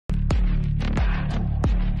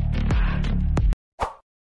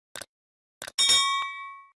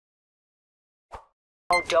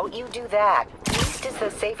Oh, don't you do that. East is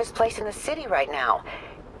the safest place in the city right now.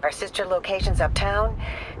 Our sister locations uptown,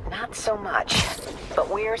 not so much. But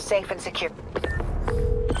we're safe and secure.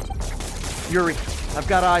 Yuri, I've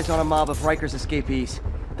got eyes on a mob of Riker's escapees.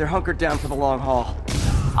 They're hunkered down for the long haul.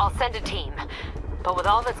 I'll send a team. But with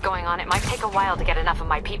all that's going on, it might take a while to get enough of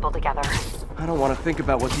my people together. I don't want to think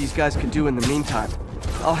about what these guys can do in the meantime.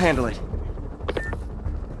 I'll handle it.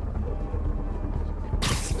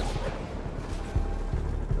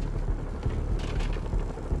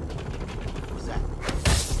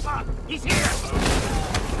 He's here!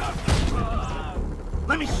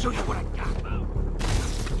 Let me show you what I got.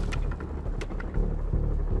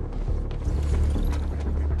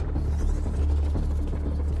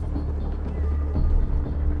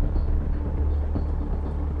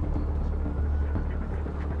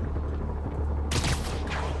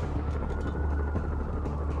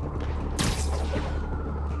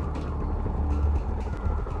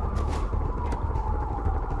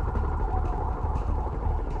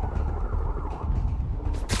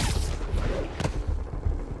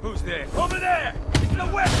 Who's there? Over there! The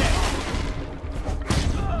weapon!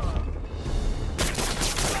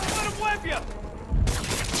 Let him whip you!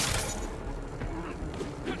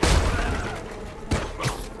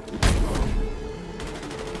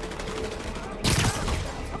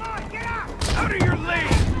 Come on, get out! Out of your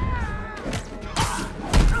lane!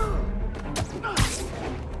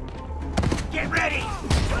 Get ready!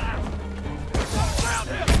 Round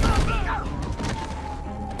him!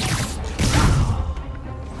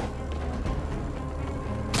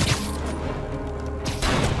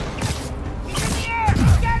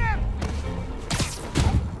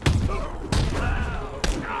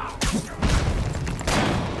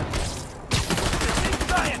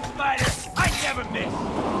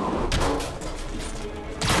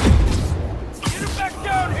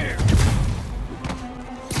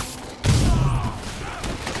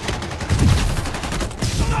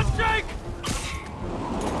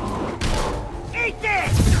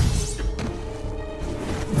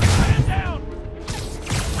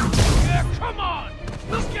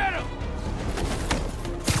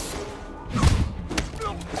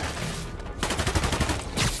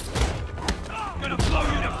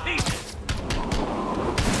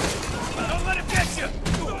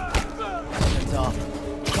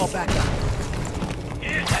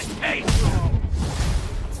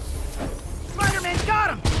 Spider-Man got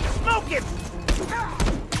him! Smoke him!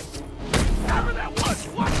 Cover that one!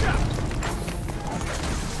 Watch out!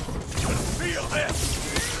 Feel this!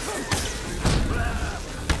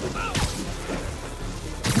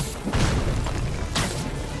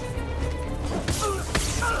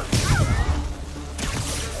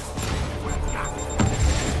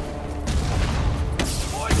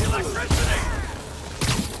 Boys, electricity!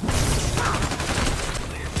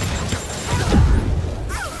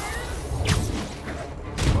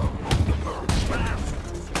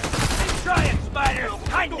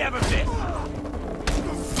 I never miss!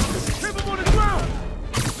 Keep him on the ground!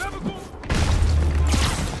 Never go!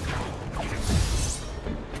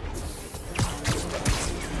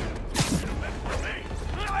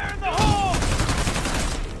 Fire in the hole!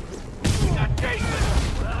 We got Jason!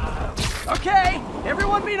 Okay,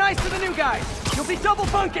 everyone be nice to the new guys. You'll be double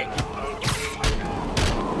bunking.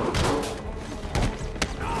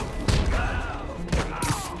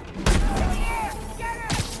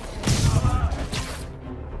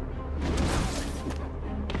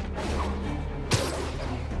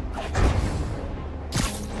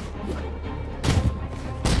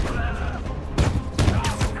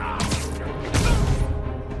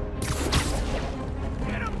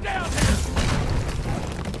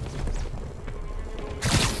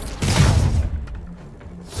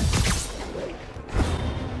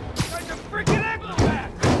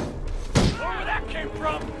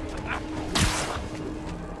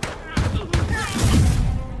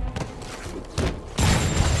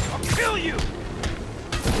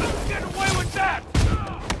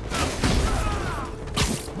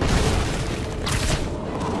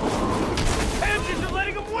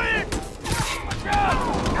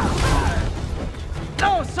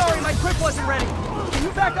 Wasn't ready. Can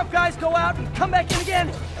you backup guys go out and come back in again?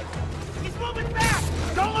 He's moving fast!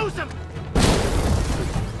 Don't lose him!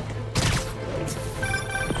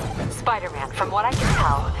 Spider-Man, from what I can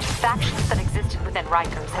tell, factions that existed within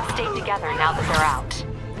Rikers have stayed together now that they're out.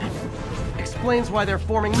 Explains why they're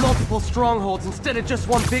forming multiple strongholds instead of just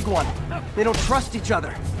one big one. They don't trust each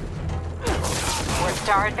other. Works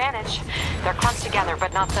to our advantage. They're clumped together,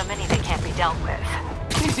 but not so many they can't be dealt with.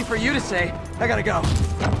 Easy for you to say. I gotta go.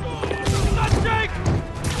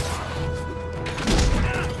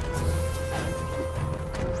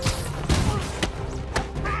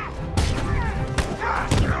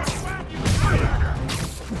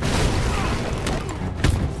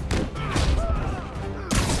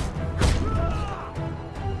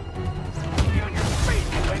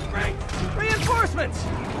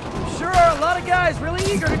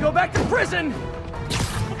 prison!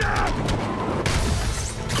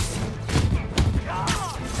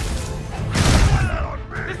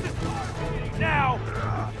 This is now!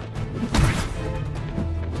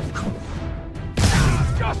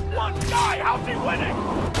 Just one guy! How's he winning?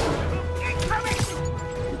 Incoming!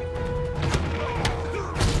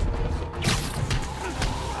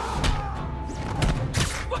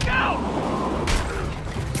 Look out!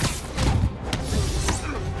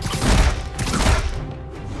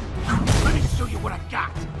 Let me show you what I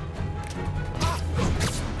got!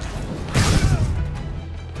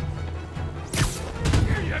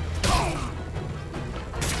 Here you go!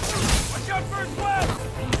 Watch out for his web!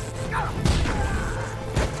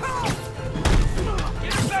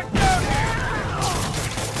 Get him back down here!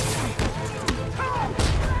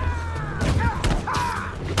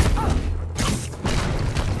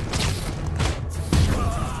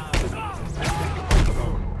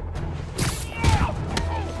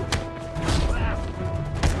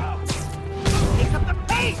 Pick up the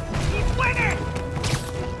pace! He's winning!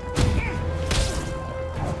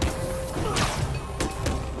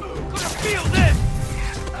 Gonna feel this!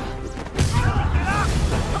 Get up!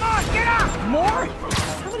 Come on, get up! More?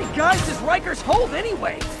 How many guys does Rikers hold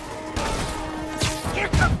anyway?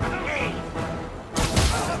 Get the pace!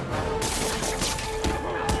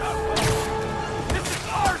 This is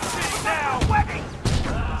our city now! Webbing!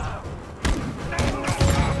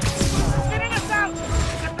 Getting us out!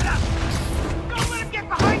 Step it up! Don't let him get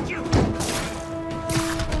behind you!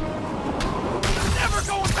 You're never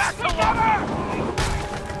going back to never!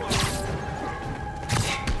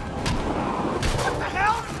 What the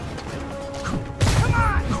hell? Come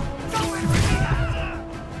on! Don't let him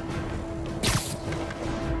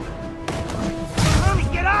Tommy,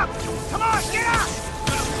 get up! Come on, get up!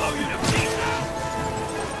 Gonna blow you to pieces!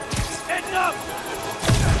 Heading up!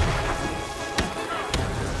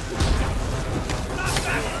 Not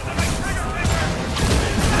faster than my trigger finger!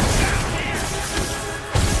 Not down here!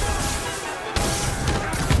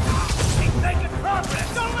 Keep making progress!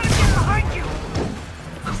 Don't let him get behind you!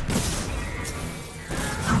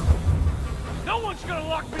 No one's gonna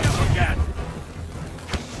lock me up again!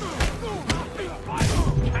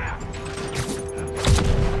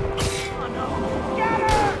 Get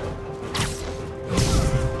her!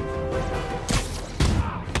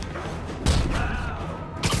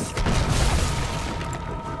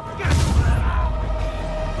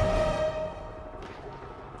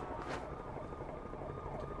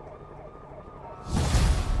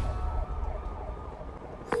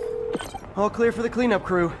 All clear for the cleanup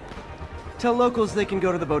crew. Tell locals they can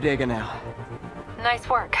go to the bodega now. Nice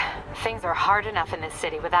work. Things are hard enough in this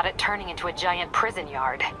city without it turning into a giant prison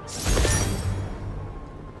yard.